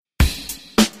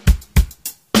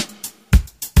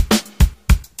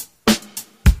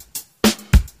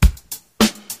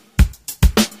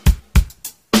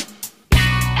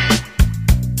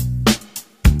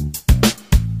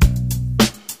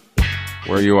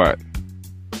Where you at?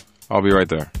 I'll be right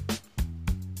there.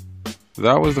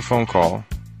 That was the phone call.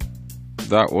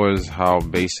 That was how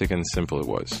basic and simple it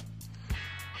was.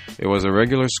 It was a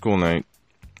regular school night,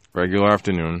 regular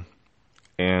afternoon,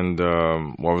 and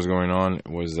what was going on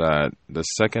was that the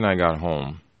second I got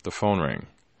home, the phone rang.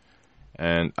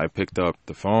 And I picked up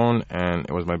the phone, and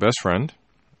it was my best friend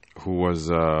who was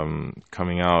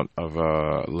coming out of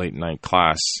a late night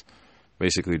class,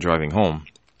 basically driving home.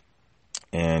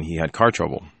 And he had car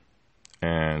trouble.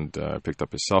 And picked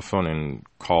up his cell phone and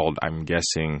called, I'm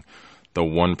guessing, the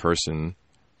one person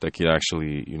that could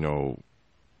actually,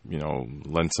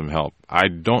 lend some help. I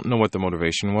don't know what the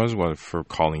motivation was for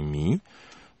calling me,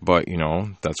 but,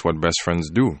 that's what best friends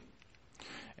do.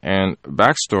 And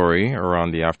backstory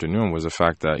around the afternoon was the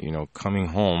fact that, coming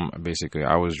home, basically,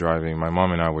 my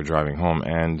mom and I were driving home.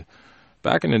 And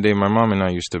back in the day, my mom and I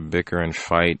used to bicker and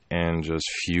fight and just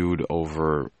feud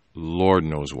over Lord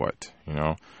knows what,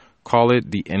 Call it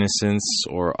the innocence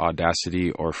or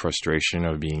audacity or frustration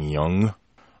of being young.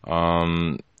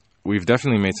 We've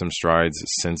definitely made some strides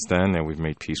since then, and we've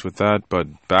made peace with that. But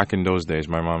back in those days,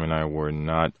 my mom and I were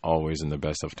not always in the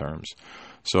best of terms.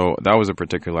 So that was a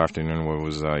particular afternoon where it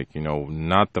was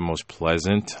not the most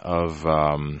pleasant of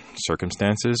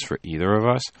circumstances for either of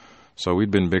us. So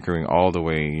we'd been bickering all the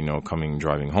way,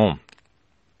 driving home.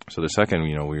 So the second,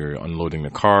 we were unloading the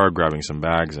car, grabbing some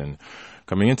bags, and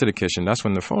coming into the kitchen, that's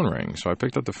when the phone rang. So I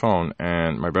picked up the phone,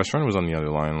 and my best friend was on the other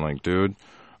line, like, dude,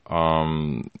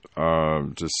 I'm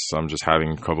just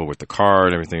having trouble with the car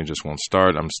and everything. It just won't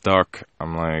start. I'm stuck.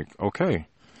 I'm like, okay.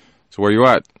 So where you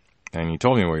at? And he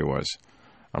told me where he was.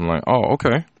 I'm like, oh,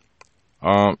 okay.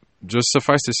 Just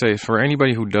suffice to say, for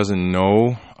anybody who doesn't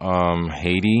know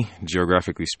Haiti,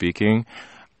 geographically speaking,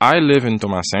 I live in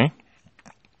Thomasin,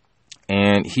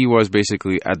 and he was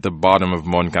basically at the bottom of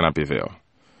Mont Canapéville.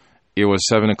 It was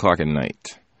 7 o'clock at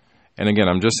night. And again,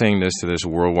 I'm just saying this to this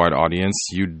worldwide audience.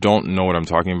 You don't know what I'm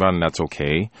talking about, and that's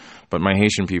okay. But my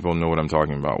Haitian people know what I'm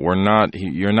talking about.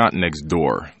 You're not next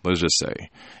door, let's just say.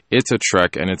 It's a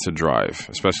trek and it's a drive,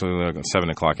 especially like at 7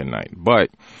 o'clock at night. But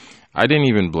I didn't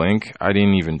even blink. I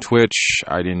didn't even twitch.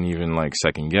 I didn't even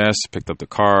second guess. Picked up the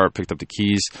car, picked up the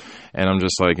keys, and I'm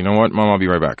just like, you know what, Mom, I'll be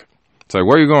right back. It's like,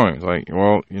 where are you going? It's like,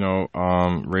 well,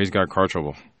 Ray's got car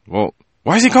trouble. Well,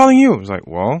 why is he calling you? It's like,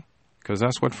 well, because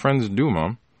that's what friends do,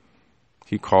 Mom.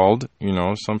 He called,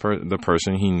 the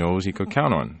person he knows he could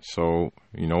count on. So,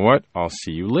 you know what? I'll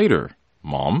see you later,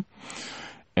 Mom.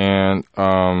 And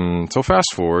so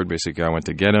fast forward, basically, I went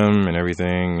to get him and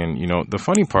everything. And, the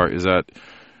funny part is that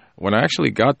when I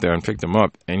actually got there and picked him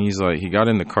up, and he got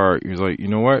in the car, he was like, you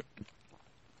know what?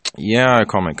 Yeah, I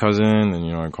called my cousin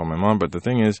and, I called my mom. But the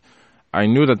thing is, I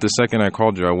knew that the second I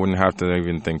called you, I wouldn't have to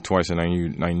even think twice, and I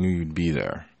knew you'd be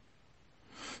there.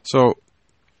 So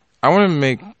I want to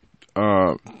make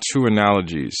two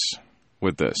analogies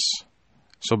with this.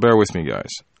 So bear with me,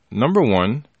 guys. Number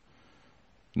one,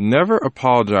 never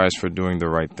apologize for doing the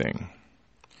right thing.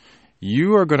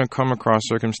 You are going to come across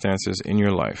circumstances in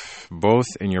your life, both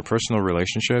in your personal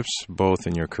relationships, both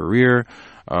in your career,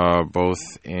 both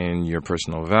in your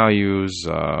personal values,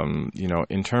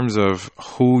 in terms of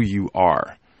who you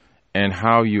are and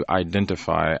how you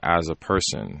identify as a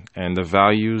person and the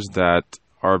values that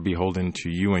are beholden to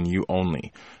you and you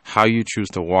only. How you choose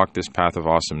to walk this path of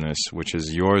awesomeness, which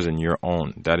is yours and your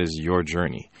own. That is your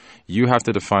journey. You have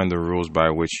to define the rules by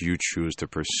which you choose to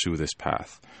pursue this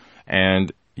path.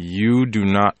 And you do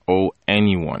not owe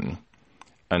anyone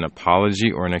an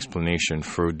apology or an explanation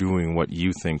for doing what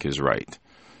you think is right.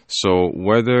 So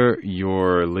whether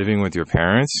you're living with your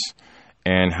parents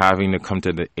and having to come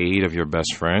to the aid of your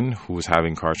best friend who's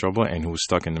having car trouble and who's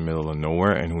stuck in the middle of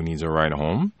nowhere and who needs a ride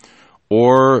home,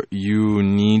 or you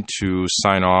need to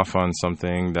sign off on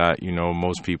something that,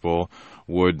 most people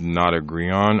would not agree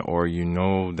on, or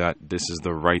that this is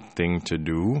the right thing to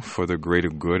do for the greater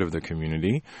good of the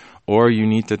community, or you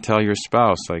need to tell your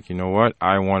spouse, you know what,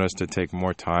 I want us to take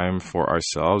more time for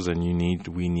ourselves, and we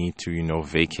need to,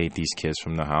 vacate these kids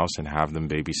from the house and have them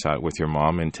babysat with your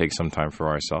mom and take some time for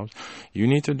ourselves. You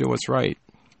need to do what's right.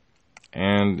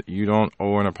 And you don't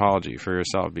owe an apology for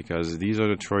yourself, because these are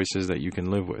the choices that you can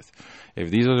live with. If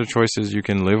these are the choices you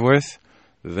can live with,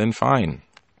 then fine.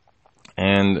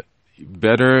 And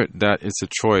better that it's a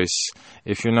choice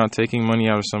if you're not taking money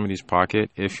out of somebody's pocket,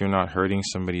 if you're not hurting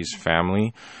somebody's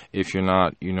family, if you're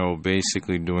not,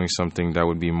 basically doing something that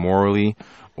would be morally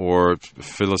or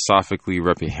philosophically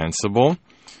reprehensible.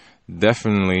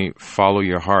 Definitely follow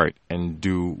your heart and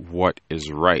do what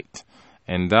is right.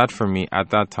 And that for me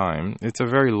at that time, it's a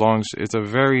very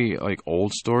like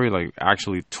old story, like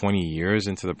actually 20 years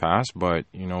into the past. But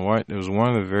you know what? It was one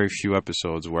of the very few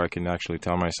episodes where I can actually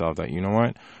tell myself that, you know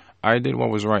what? I did what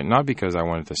was right, not because I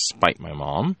wanted to spite my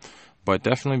mom, but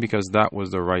definitely because that was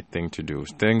the right thing to do.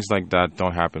 Things like that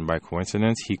don't happen by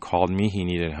coincidence. He called me, he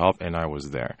needed help, and I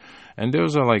was there. And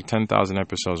those are like 10,000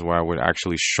 episodes where I would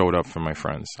actually showed up for my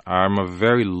friends. I'm a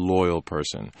very loyal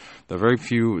person.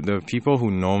 The people who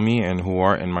know me and who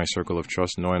are in my circle of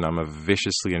trust know I'm a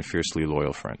viciously and fiercely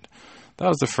loyal friend. That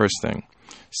was the first thing.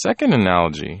 Second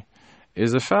analogy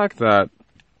is the fact that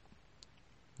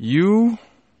you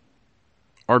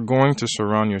are going to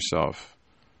surround yourself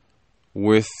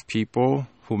with people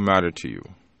who matter to you.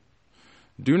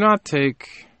 Do not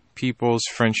take people's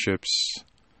friendships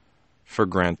for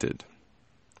granted.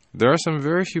 There are some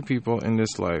very few people in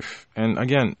this life, and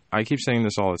again, I keep saying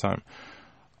this all the time.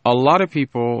 A lot of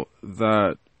people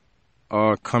that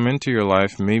come into your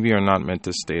life maybe are not meant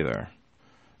to stay there.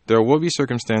 There will be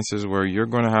circumstances where you're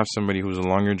going to have somebody who's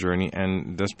along your journey,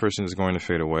 and this person is going to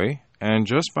fade away, and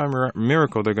just by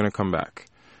miracle, they're going to come back.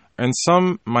 And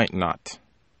some might not.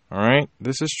 All right?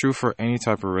 This is true for any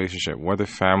type of relationship, whether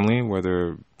family,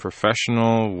 whether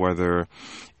professional, whether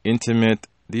intimate.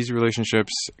 These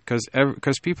relationships,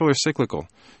 because people are cyclical.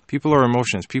 People are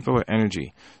emotions. People are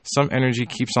energy. Some energy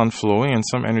keeps on flowing and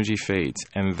some energy fades,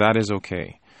 and that is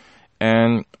okay.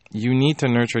 And you need to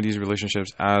nurture these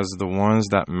relationships as the ones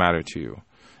that matter to you.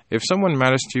 If someone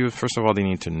matters to you, first of all, they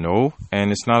need to know,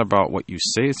 and it's not about what you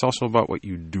say, it's also about what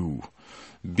you do.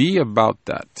 Be about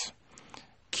that.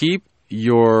 Keep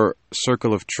your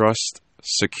circle of trust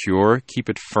secure, keep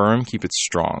it firm, keep it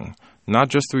strong. Not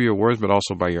just through your words, but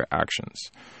also by your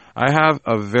actions. I have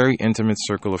a very intimate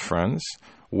circle of friends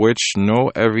which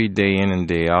know every day in and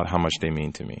day out how much they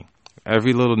mean to me.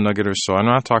 Every little nugget or so. I'm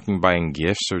not talking buying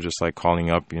gifts or just like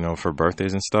calling up, for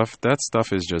birthdays and stuff. That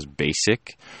stuff is just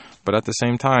basic. But at the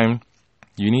same time,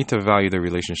 you need to value the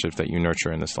relationships that you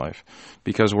nurture in this life.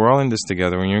 Because we're all in this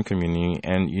together when you're in community.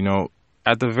 And,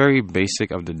 at the very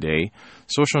basic of the day,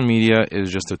 social media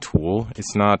is just a tool.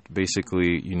 It's not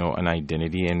basically, an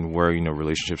identity and where,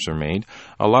 relationships are made.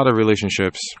 A lot of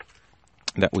relationships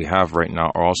that we have right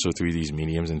now are also through these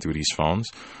mediums and through these phones.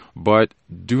 But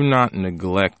do not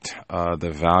neglect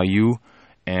the value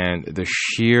and the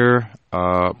sheer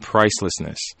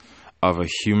pricelessness of a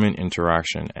human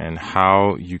interaction and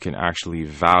how you can actually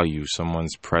value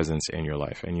someone's presence in your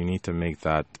life. And you need to make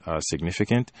that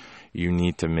significant. You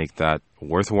need to make that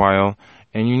worthwhile.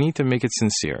 And you need to make it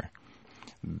sincere.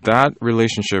 That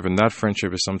relationship and that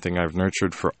friendship is something I've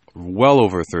nurtured for well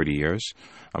over 30 years.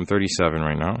 I'm 37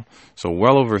 right now. So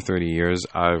well over 30 years,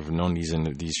 I've known these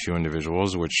few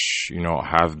individuals, which,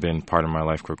 have been part of my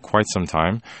life for quite some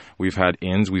time. We've had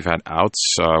ins, we've had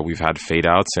outs, we've had fade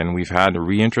outs, and we've had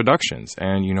reintroductions.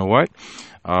 And you know what?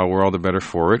 We're all the better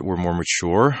for it. We're more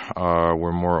mature.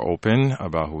 We're more open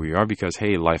about who we are because,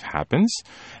 hey, life happens.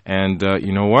 And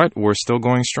you know what? We're still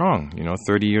going strong,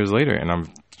 30 years later. And I'm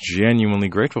genuinely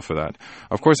grateful for that.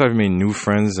 Of course, I've made new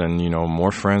friends and,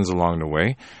 more friends along the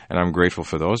way, and I'm grateful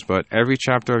for those. But every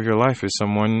chapter of your life is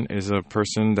a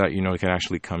person that, can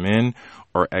actually come in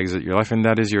or exit your life, and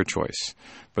that is your choice.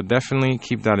 But definitely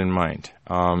keep that in mind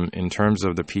in terms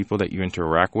of the people that you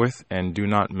interact with, and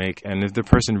and if the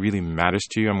person really matters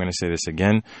to you, I'm going to say this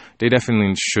again, they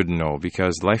definitely should know,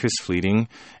 because life is fleeting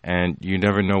and you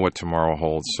never know what tomorrow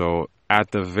holds. So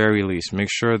at the very least, make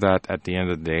sure that at the end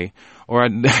of the day, or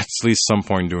at least some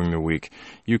point during the week,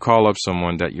 you call up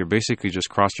someone that you're basically just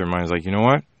crossed your minds like, you know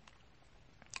what?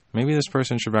 Maybe this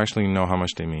person should actually know how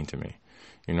much they mean to me.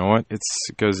 You know what? It's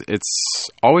because it's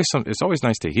always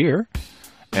nice to hear,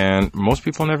 and most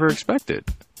people never expect it.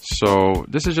 So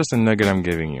this is just a nugget I'm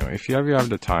giving you. If you ever have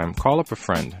the time, call up a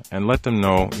friend and let them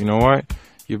know, you know what?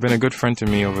 You've been a good friend to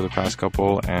me over the past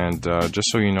couple, and just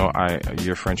so you know,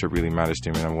 your friendship really matters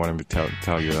to me, and I wanted to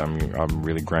tell you that I'm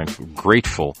really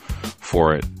grateful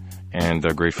for it, and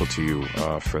grateful to you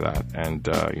for that. And,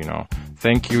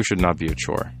 thank you should not be a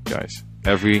chore, guys.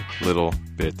 Every little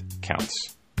bit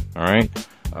counts. All right?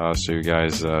 So you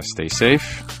guys stay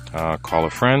safe, call a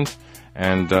friend,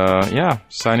 and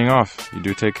signing off. You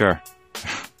do take care.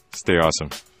 Stay awesome.